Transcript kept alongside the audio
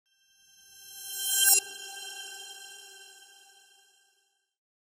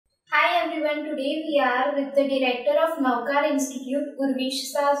everyone. Today we are with the director of Navkar Institute, Urvish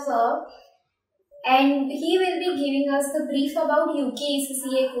sir, and he will be giving us the brief about UK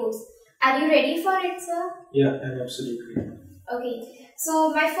ACCA course. Are you ready for it, sir? Yeah, I'm absolutely. Okay.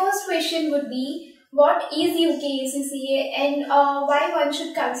 So my first question would be, what is UK ACCA and why one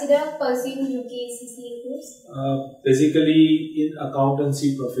should consider pursuing UK ACCA course? Basically, in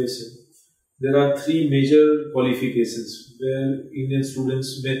accountancy profession, there are three major qualifications where Indian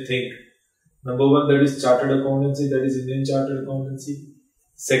students may think. Number one, that is Chartered Accountancy, that is Indian Chartered Accountancy.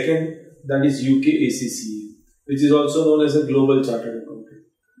 Second, that is UK ACCA, which is also known as a Global Chartered Accountant.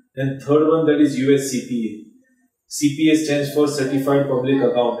 And third one, that is US CPA. CPA stands for Certified Public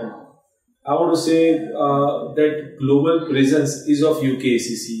Accountant. I want to say that global presence is of UK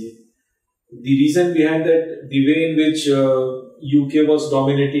ACCA. The reason behind that, the way in which UK was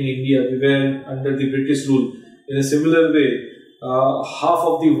dominating India, we were under the British rule. In a similar way, half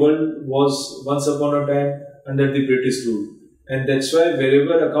of the world was once upon a time under the British rule. And that's why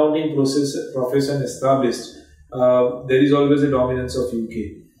wherever accounting profession established, there is always a dominance of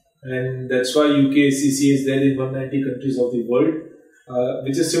UK. And that's why UK ACCA is there in 190 countries of the world,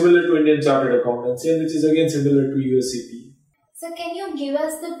 which is similar to Indian Chartered Accountancy and which is again similar to US CPA. So can you give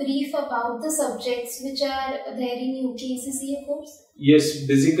us the brief about the subjects which are there in UK ACCA course? Yes,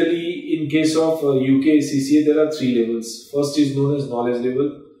 basically in case of UK ACCA there are three levels. First is known as knowledge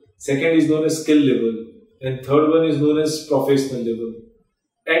level, second is known as skill level, and third one is known as professional level.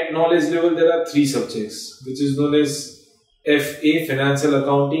 At knowledge level there are three subjects, which is known as FA Financial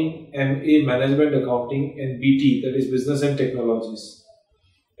Accounting, MA Management Accounting, and BT, that is Business and Technologies.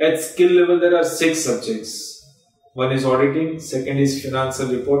 At skill level there are six subjects. One is auditing, second is financial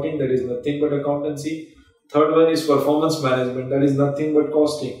reporting, that is nothing but accountancy. Third one is performance management, that is nothing but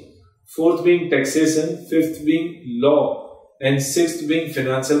costing. Fourth being taxation, fifth being law, and sixth being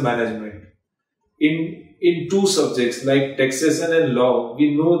financial management. In two subjects like taxation and law,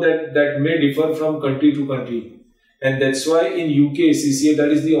 we know that may differ from country to country. And that's why in UK ACCA, that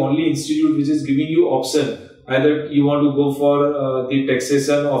is the only institute which is giving you option. Either you want to go for the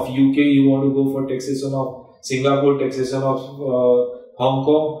taxation of UK, you want to go for taxation of Singapore, taxation of Hong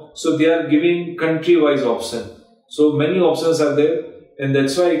Kong. So they are giving country-wise option. So many options are there, and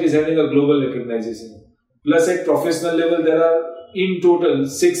that's why it is having a global recognition. Plus at professional level, there are in total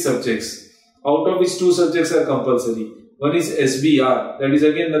 6 subjects, out of which 2 subjects are compulsory. One is SBR, that is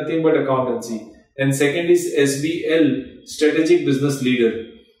again nothing but accountancy. And second is SBL, Strategic Business Leader.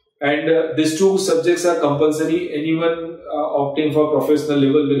 And these 2 subjects are compulsory. Anyone opting for professional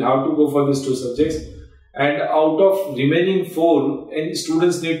level will have to go for these 2 subjects. And out of remaining 4, and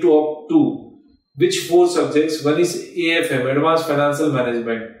students need to opt to which 4 subjects. One is AFM, Advanced Financial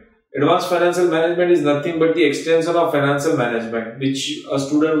Management. Advanced Financial Management is nothing but the extension of financial management, which a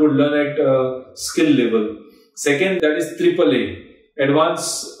student would learn at skill level. Second, that is AAA,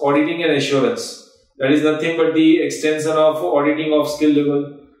 Advanced Auditing and Assurance. That is nothing but the extension of auditing of skill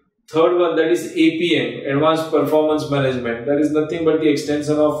level. Third one, that is APM, Advanced Performance Management. That is nothing but the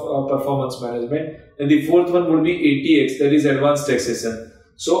extension of performance management. And the fourth one would be ATX, that is Advanced Taxation.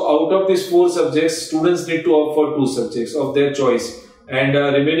 So out of these 4 subjects, students need to opt for 2 subjects of their choice. And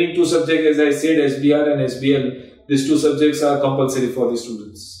remaining 2 subjects, as I said, SBR and SBL, these 2 subjects are compulsory for the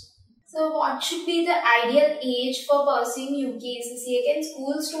students. So what should be the ideal age for pursuing UK ACCA? Can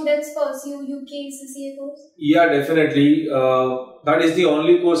school students pursue UK ACCA course? Yeah, definitely. That is the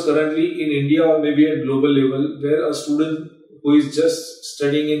only course currently in India or maybe at global level where a student who is just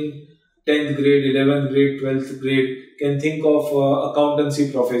studying in 10th grade, 11th grade, 12th grade can think of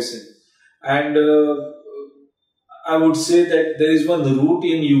accountancy profession. And I would say that there is one route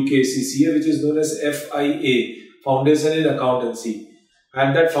in UK ACCA which is known as FIA, Foundation in Accountancy.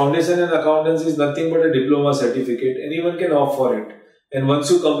 And that foundation in accountancy is nothing but a diploma certificate. Anyone can opt for it. And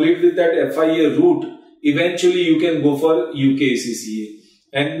once you complete with that FIA route, eventually you can go for UK ACCA.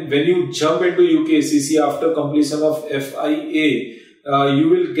 And when you jump into UK ACCA after completion of FIA, you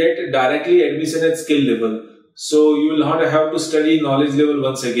will get directly admission at skill level. So you will not have to study knowledge level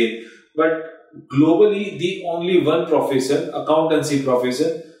once again. But globally, the only one profession, accountancy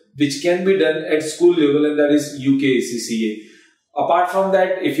profession, which can be done at school level, and that is UK ACCA. Apart from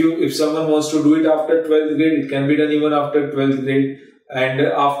that, if someone wants to do it after 12th grade, it can be done even after 12th grade. And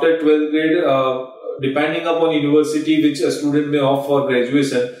after 12th grade, depending upon university which a student may opt for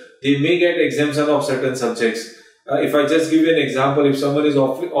graduation, they may get exemption of certain subjects. If I just give you an example, if someone is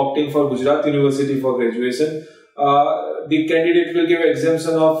opting for Gujarat University for graduation, the candidate will get the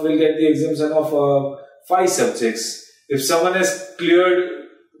exemption of 5 subjects. If someone has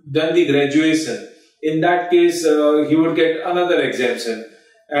done the graduation, in that case, he would get another exemption.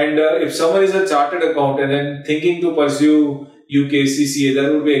 And if someone is a chartered accountant and thinking to pursue UK CCA,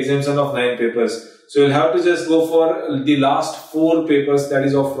 there would be exemption of 9 papers. So you'll have to just go for the last 4 papers, that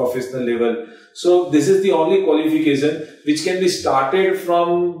is of professional level. So this is the only qualification which can be started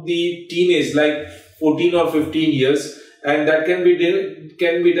from the teenage, like 14 or 15 years, and that can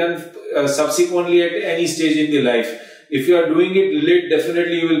be done subsequently at any stage in the life. If you are doing it late,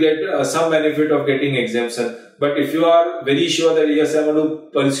 definitely you will get some benefit of getting exemption. But if you are very sure that yes, I want to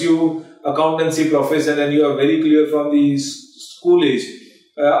pursue accountancy profession and you are very clear from the school age,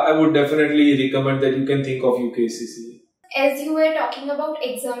 I would definitely recommend that you can think of UK CCA. As you were talking about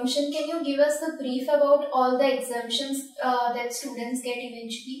exemption, can you give us the brief about all the exemptions that students get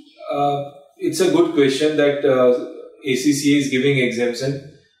eventually? It's a good question that ACCA is giving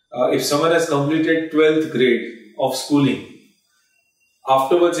exemption. If someone has completed 12th grade of schooling,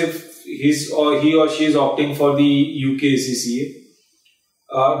 afterwards if he or she is opting for the UK CCA,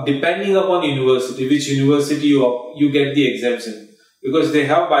 depending upon university, which university you get the exemption, because they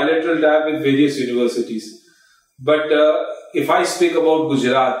have bilateral tie with various universities. But if I speak about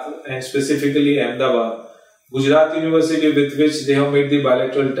Gujarat and specifically Ahmedabad, Gujarat University, with which they have made the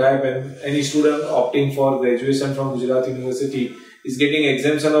bilateral tie, and any student opting for graduation from Gujarat University is getting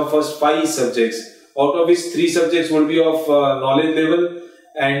exemption of first 5 subjects, out of which 3 subjects will be of knowledge level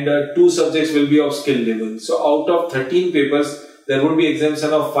and 2 subjects will be of skill level. So out of 13 papers, there would be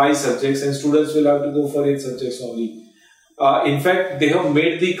exemption of 5 subjects and students will have to go for 8 subjects only. In fact, they have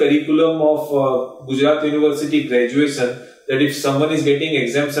made the curriculum of Gujarat University graduation that if someone is getting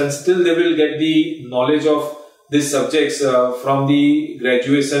exemption, still they will get the knowledge of these subjects from the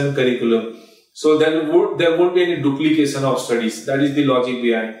graduation curriculum. So there won't be any duplication of studies. That is the logic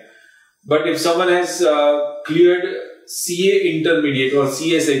behind. But if someone has cleared CA Intermediate or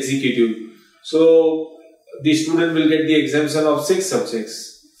CS Executive, so the student will get the exemption of 6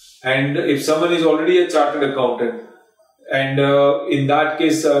 subjects. And if someone is already a chartered accountant, and in that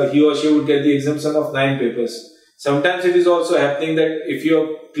case, he or she would get the exemption of 9 papers. Sometimes it is also happening that if you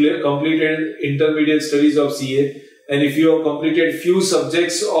have completed intermediate studies of CA, and if you have completed few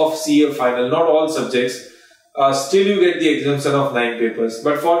subjects of CA final, not all subjects, still you get the exemption of 9 papers.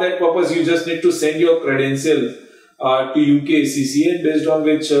 But for that purpose, you just need to send your credentials to UK CCA, based on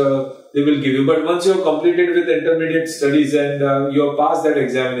which they will give you. But once you have completed with intermediate studies and you have passed that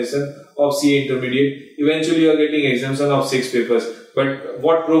examination of CA Intermediate, eventually you are getting exemption of 6 papers. But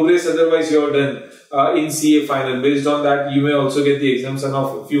what progress otherwise you have done in CA final, based on that you may also get the exemption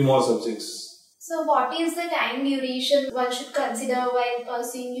of a few more subjects. So what is the time duration one should consider while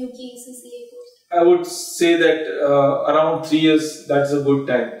pursuing UK CCA course? I would say that around 3 years, that's a good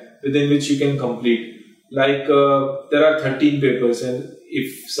time within which you can complete. Like there are 13 papers, and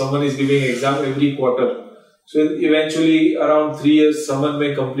if someone is giving exam every quarter, so eventually around 3 years someone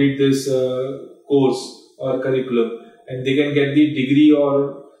may complete this course or curriculum and they can get the degree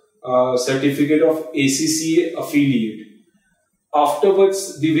or certificate of ACCA affiliate.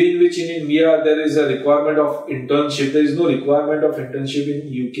 Afterwards, the way in which in India there is a requirement of internship, there is no requirement of internship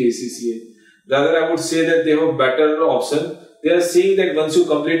in UK CCA. Rather, I would say that they have a better option. They are saying that once you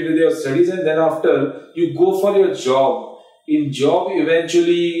complete with your studies and then after you go for your job. In job,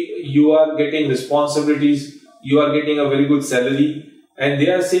 eventually you are getting responsibilities, you are getting a very good salary, and they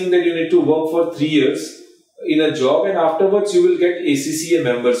are saying that you need to work for 3 years in a job and afterwards you will get ACCA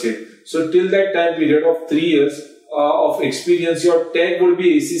membership. So till that time period of 3 years of experience, your tag will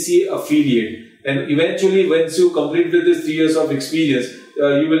be ACCA affiliate, and eventually once you complete with this 3 years of experience,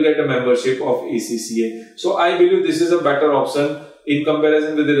 you will get a membership of ACCA. So I believe this is a better option in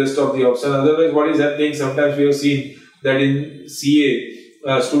comparison with the rest of the option. Otherwise, what is happening, sometimes we have seen that in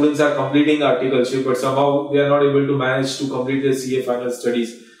CA, students are completing articleship, but somehow they are not able to manage to complete their CA final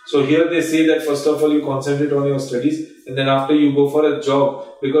studies. So here they say that first of all you concentrate on your studies and then after you go for a job,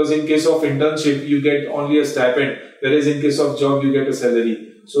 because in case of internship you get only a stipend, whereas in case of job you get a salary.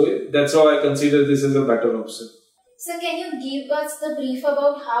 So that's how I consider this as a better option. So can you give us the brief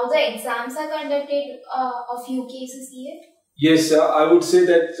about how the exams are conducted of UK CCA? Yes, I would say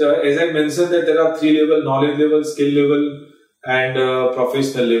that as I mentioned that there are 3 levels: knowledge level, skill level and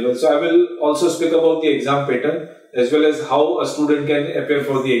professional level. So I will also speak about the exam pattern as well as how a student can appear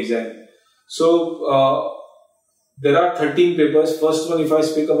for the exam. So there are 13 papers. First one, if I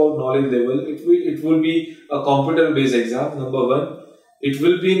speak about knowledge level, it will be a computer based exam, number 1. It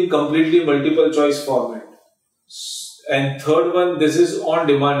will be in completely multiple choice format. And third one, this is on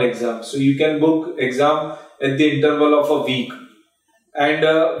demand exam. So you can book exam at the interval of a week, and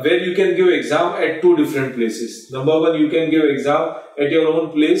where you can give exam at 2 different places. Number 1, you can give exam at your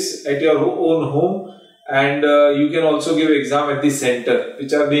own place, at your own home, and you can also give exam at the center,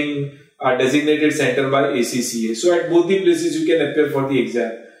 which are being designated center by ACCA. So at both the places you can appear for the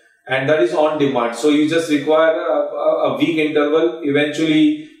exam, and that is on demand. So you just require a week interval.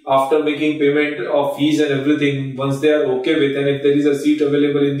 Eventually, after making payment of fees and everything, once they are okay with, and if there is a seat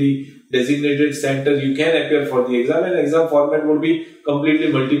available in the designated center, you can appear for the exam, and exam format would be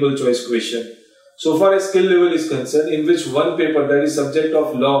completely multiple choice question. So far as skill level is concerned, in which one paper, that is subject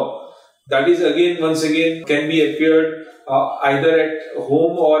of law, that is once again can be appeared either at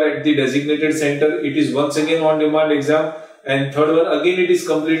home or at the designated center. It is once again on demand exam, and third one again it is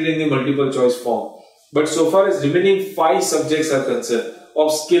completely in the multiple choice form. But so far as remaining 5 subjects are concerned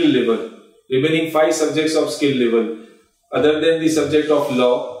of skill level, other than the subject of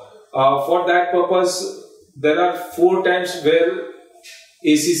law, for that purpose there are 4 times where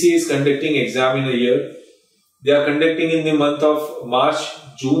ACCA is conducting exam in a year. They are conducting in the month of March,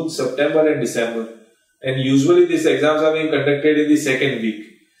 June, September and December. And usually these exams are being conducted in the second week,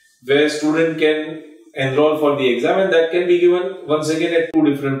 where student can enroll for the exam, and that can be given once again at 2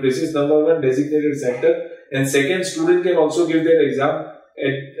 different places. Number 1, designated center, and second, student can also give their exam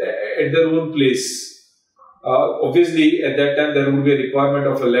at their own place. Obviously at that time there would be a requirement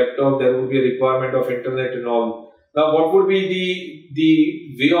of a laptop, there would be a requirement of internet and all. Now what would be the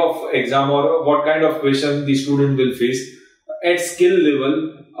way of exam, or what kind of question the student will face? At skill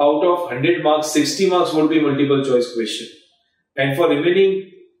level, out of 100 marks, 60 marks would be multiple choice question. And for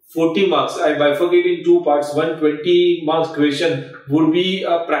remaining 40 marks, I bifurcate in 2 parts. 120 marks question would be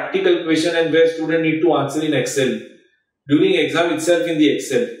a practical question, and where student need to answer in Excel, during exam itself in the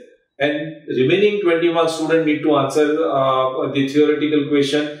Excel. And remaining 20 marks student need to answer the theoretical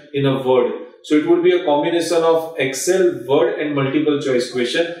question in a Word. So it would be a combination of Excel, Word and multiple choice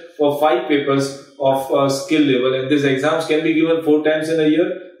question for 5 papers of skill level. And these exams can be given 4 times in a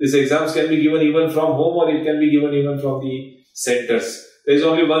year. These exams can be given even from home, or it can be given even from the centers. There is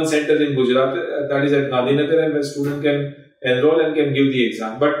only one center in Gujarat, that is at Gandhinagar, and where student can enroll and can give the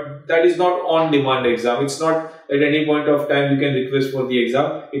exam. But that is not on demand exam. It's not at any point of time you can request for the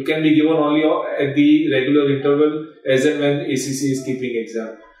exam. It can be given only at the regular interval as and when ACCA is keeping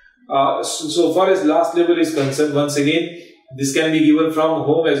exam. So far as last level is concerned, once again, this can be given from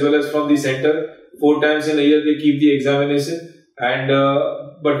home as well as from the center. 4 times in a year they keep the examination. And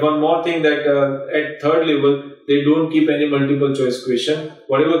but one more thing, that at third level, they don't keep any multiple choice question.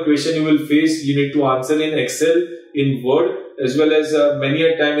 Whatever question you will face, you need to answer in Excel, in Word, as well as many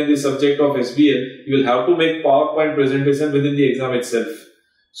a time in the subject of SBL, you will have to make PowerPoint presentation within the exam itself.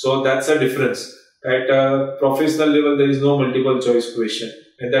 So that's a difference. At professional level, there is no multiple choice question,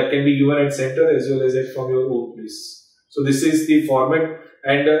 and that can be given at center as well as from your own place. So this is the format.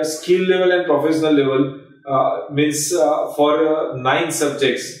 And skill level and professional level means for 9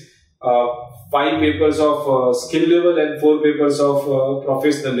 subjects, 5 papers of skill level and 4 papers of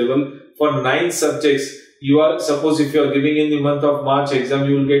professional level. For 9 subjects, you are, suppose if you are giving in the month of March exam,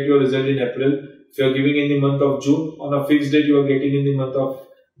 you will get your result in April. If you are giving in the month of June, on a fixed date, you are getting in the month of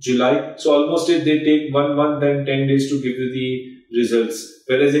July. So almost they take 1 month and 10 days to give you the results.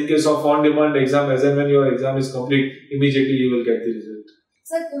 Whereas in case of on-demand exam, as and when your exam is complete, immediately you will get the result.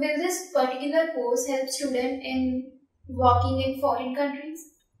 So will this particular course help students in working in foreign countries?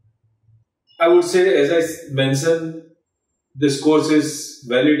 I would say, as I mentioned, this course is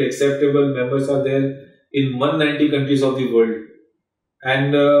valid, acceptable. Members are there in 190 countries of the world.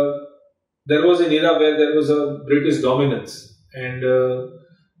 And there was an era where there was a British dominance. And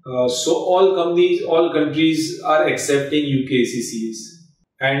so all countries are accepting UK ACCAs.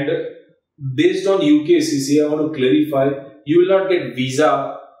 And based on UK ACCA, I want to clarify, you will not get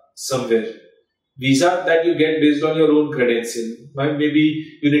visa somewhere. Visa that you get based on your own credential.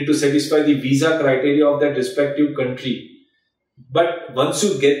 Maybe you need to satisfy the visa criteria of that respective country. But once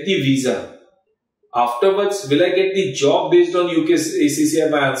you get the visa, afterwards, will I get the job based on UK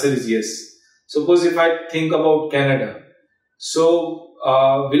ACCA? My answer is yes. Suppose if I think about Canada. So,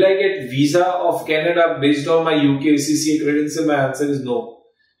 will I get visa of Canada based on my UK ACCA credential? My answer is no.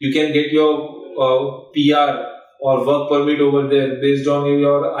 You can get your PR or work permit over there based on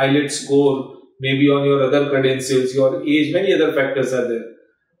your IELTS score, maybe on your other credentials, your age, many other factors are there.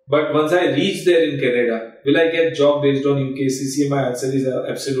 But once I reach there in Canada, will I get job based on UK ACCA? My answer is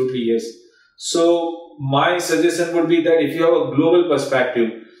absolutely yes. So my suggestion would be that if you have a global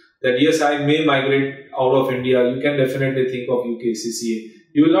perspective, that yes, I may migrate out of India, you can definitely think of UK ACCA.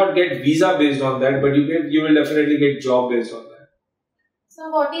 You will not get visa based on that, but you will definitely get job based on that. So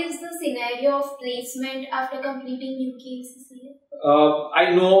what is the scenario of placement after completing UK ACCA?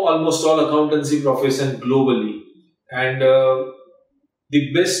 I know almost all accountancy profession globally, and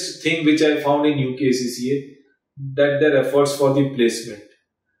The best thing which I found in UKCCA, that their efforts for the placement.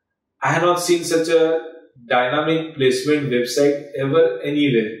 I have not seen such a dynamic placement website ever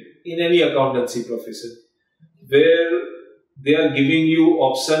anywhere in any accountancy profession, where they are giving you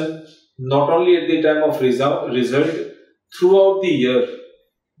option not only at the time of result throughout the year,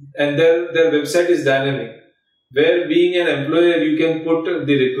 and their website is dynamic, where being an employer you can put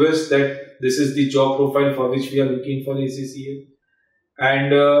the request that this is the job profile for which we are looking for ACCA,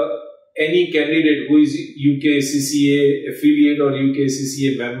 and any candidate who is UKCCA affiliate or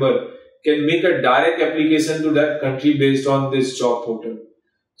UKCCA member can make a direct application to that country based on this job portal.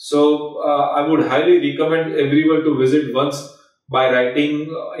 So I would highly recommend everyone to visit once by writing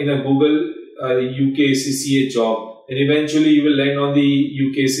in a Google UKCCA job, and eventually you will land on the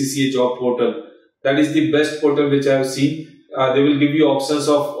UKCCA job portal. That is the best portal which I have seen. They will give you options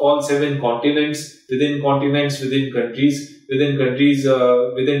of all 7 continents, within countries,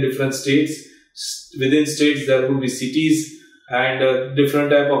 within different states. Within states there would be cities, and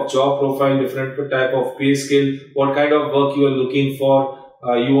different type of job profile, different type of pay scale, what kind of work you are looking for.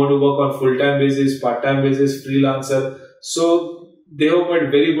 You want to work on full-time basis, part-time basis, freelancer. So they have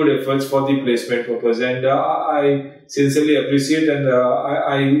made very good efforts for the placement purpose, and I sincerely appreciate, and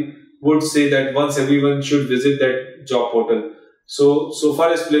I would say that once everyone should visit that job portal. So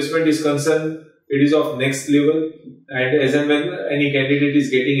far as placement is concerned, it is of next level, and as and when any candidate is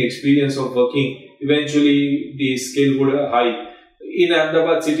getting experience of working, eventually the scale would high. In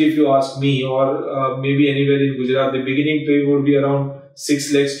Ahmedabad city, if you ask me, or maybe anywhere in Gujarat, the beginning pay would be around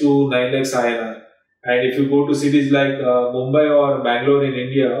 6 lakhs to 9 lakhs INR. And if you go to cities like Mumbai or Bangalore in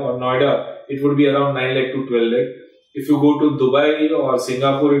India or Noida, it would be around 9 lakh to 12 lakh. If you go to Dubai or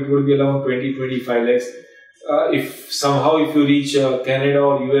Singapore, it would be around 20-25 lakhs. If you reach Canada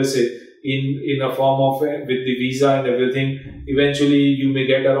or USA in a form of with the visa and everything, eventually you may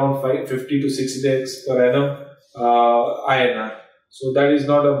get around 50 to 60 lakhs per annum INR. So that is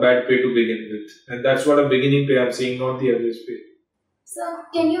not a bad pay to begin with, and that's what a beginning pay I'm seeing, not the average pay. So,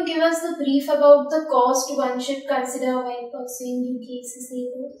 can you give us the brief about the cost one should consider while pursuing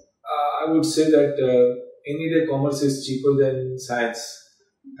UKCCA course? I would say that any day commerce is cheaper than science,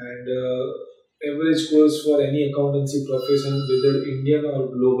 and average course for any accountancy profession, whether Indian or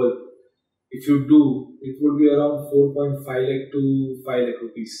global, if you do, it would be around 4.5 lakh to 5 lakh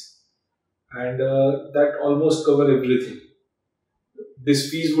rupees, and that almost cover everything.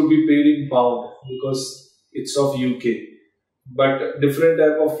 This fees would be paid in pound because it's of UK. But different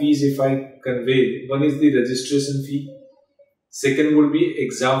type of fees if I convey. One is the registration fee. Second would be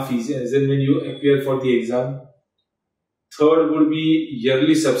exam fees, as in when you appear for the exam. Third would be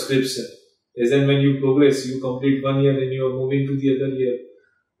yearly subscription, as in when you progress, you complete 1 year and you are moving to the other year.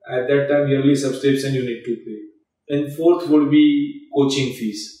 At that time, yearly subscription you need to pay. And fourth would be coaching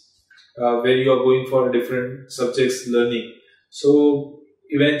fees, where you are going for different subjects learning. So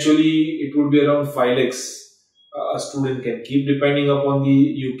eventually it would be around 5 lakhs a student can keep, depending upon the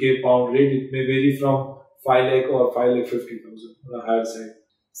UK pound rate. It may vary from 5 lakh or 5 lakh 50,000 on the higher side.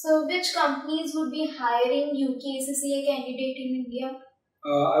 So which companies would be hiring UKCCA candidate in India?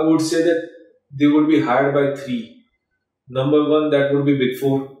 I would say that they would be hired by 3. Number 1, that would be Big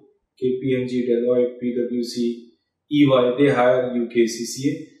 4, KPMG, Deloitte, PwC, EY. They hire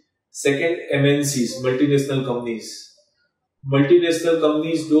UKCCA. Second, MNCs, multinational companies. Multinational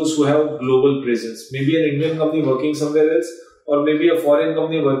companies, those who have global presence, maybe an Indian company working somewhere else, or maybe a foreign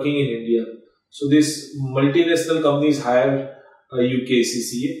company working in India. So these multinational companies hire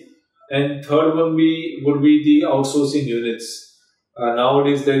UKCCA. And third one would be the outsourcing units.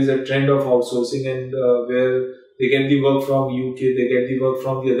 Nowadays there is a trend of outsourcing, and where they get the work from UK, they get the work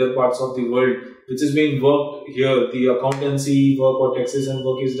from the other parts of the world, which is being worked here. The accountancy work or taxation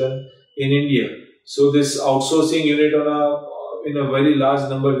work is done in India. So this outsourcing unit in a very large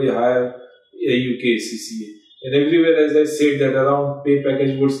number, they hire a UKCCA. And everywhere, as I said, that around pay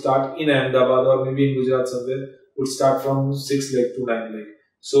package would start in Ahmedabad or maybe in Gujarat somewhere, would start from 6 lakh to 9 lakh.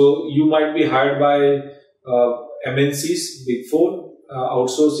 So you might be hired by MNCs, Big 4,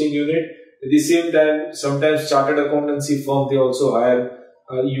 outsourcing unit. At the same time, sometimes chartered accountancy firm, they also hire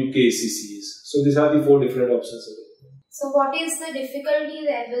UKCCAs. So these are the 4 different options available. So what is the difficulty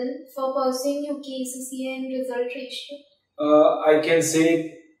level for pursuing UKCCA and result ratio? I can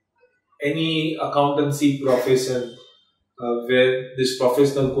say any accountancy profession where this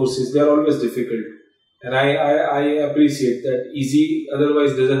professional courses, they are always difficult, and I appreciate that. Easy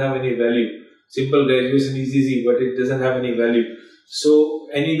otherwise doesn't have any value. Simple graduation is easy, but it doesn't have any value. So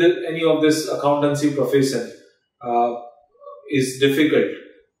any of this accountancy profession is difficult,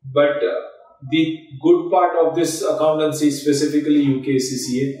 but The good part of this accountancy, specifically UK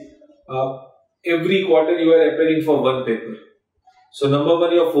CCA, every quarter you are appearing for one paper. So number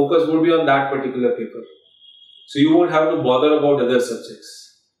one, your focus would be on that particular paper. So you won't have to bother about other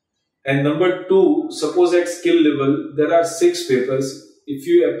subjects. And number two, suppose at skill level, there are 6 papers. If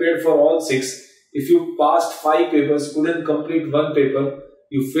you appeared for all 6, if you passed 5 papers, couldn't complete one paper,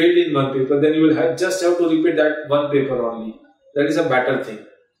 you failed in one paper, then you will just have to repeat that one paper only. That is a better thing.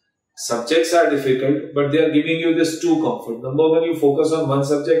 Subjects are difficult, but they are giving you this 2 comfort. Number one, you focus on one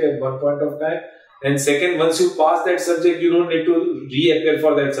subject at one point of time. And second, once you pass that subject, you don't need to reappear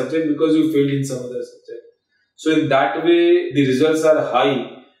for that subject because you failed in some other subject. So in that way, the results are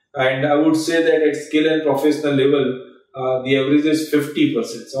high. And I would say that at skill and professional level, the average is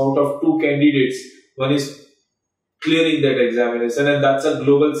 50%. So out of 2 candidates, one is clearing that examination, and that's a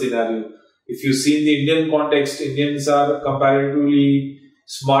global scenario. If you see in the Indian context, Indians are comparatively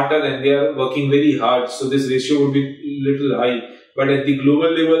smarter and they are working very hard. So this ratio would be little high. But at the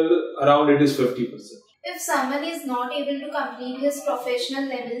global level, around it is 50%. If someone is not able to complete his professional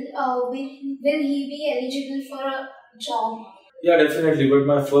level, will he be eligible for a job? Yeah, definitely. But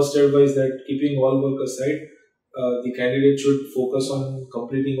my first advice that keeping all work aside, the candidate should focus on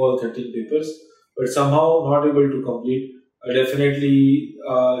completing all 13 papers. But somehow not able to complete, definitely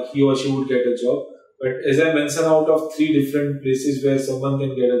he or she would get a job. But as I mentioned, out of 3 different places where someone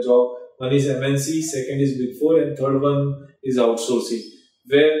can get a job, one is MNC, second is Big 4, and third one is outsourcing,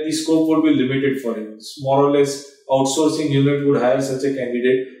 where the scope would be limited for him. More or less, outsourcing unit would hire such a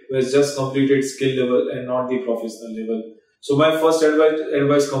candidate who has just completed skill level and not the professional level. So my first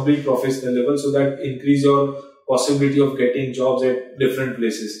advice complete professional level, so that increase your possibility of getting jobs at different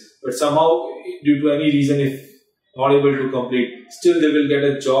places. But somehow, due to any reason, if not able to complete, still they will get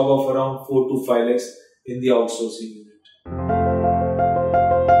a job of around 4 to 5 lakhs in the outsourcing unit.